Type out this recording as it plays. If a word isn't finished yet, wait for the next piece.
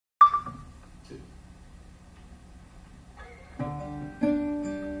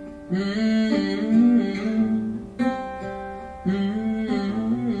Last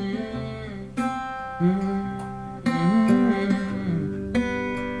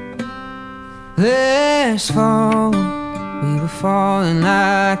fall, we were falling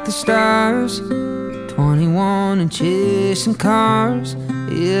like the stars. 21 and chasing cars.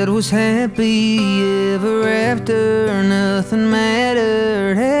 It was happy ever after. Nothing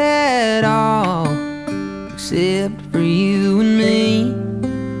mattered at all except for you and me.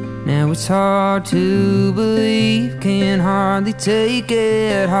 Now it's hard to believe, can't hardly take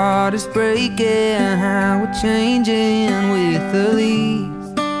it. Heart is breaking, how we're changing with the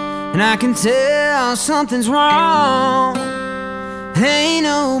leaves. And I can tell something's wrong. Ain't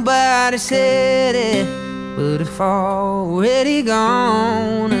nobody said it, but if already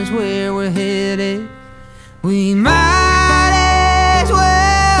gone is where we're headed, we might as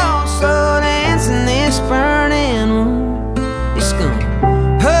well slow dance in this burning room. It's gonna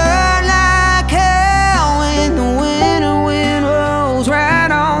hurt like hell when the winter wind rolls right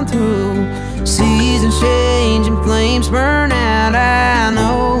on through. Seasons change and flames burn out. I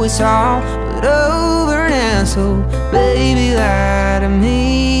know it's all but over now, so baby, lie to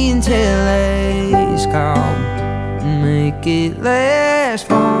me and tell it's called make it last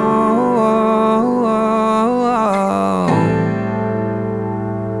fall.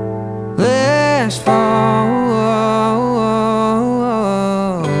 Last fall.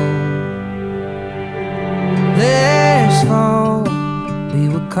 Last fall, we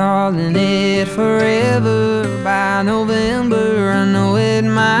were calling it forever. By November, I know it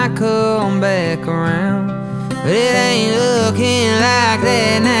might come back around, but it ain't looking like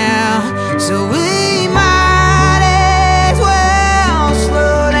that now. So we might as well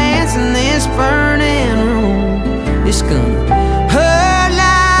slow dance in this burning room. It's gonna hurt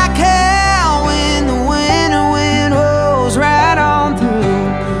like hell when the winter wind rolls right on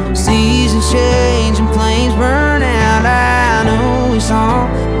through. Seasons change and flames burn out. I know it's all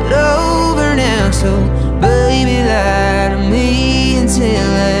but over now, so baby, lie to me and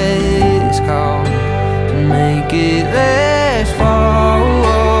tell it's called make it last fall.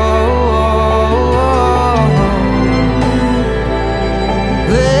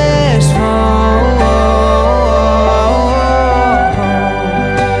 Last fall.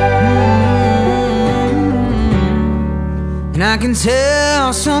 And I can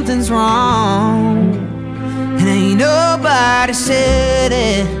tell something's wrong, and ain't nobody said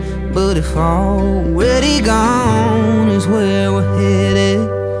it, but if already gone is where we're headed,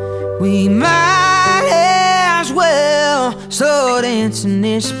 we might as well slow dance in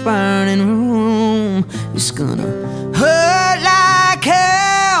this burning room. It's gonna hurt like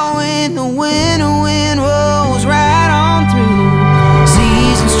hell when the winter wind rolls right on through.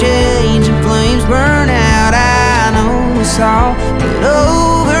 Seasons change and flames burn out. I know it's all but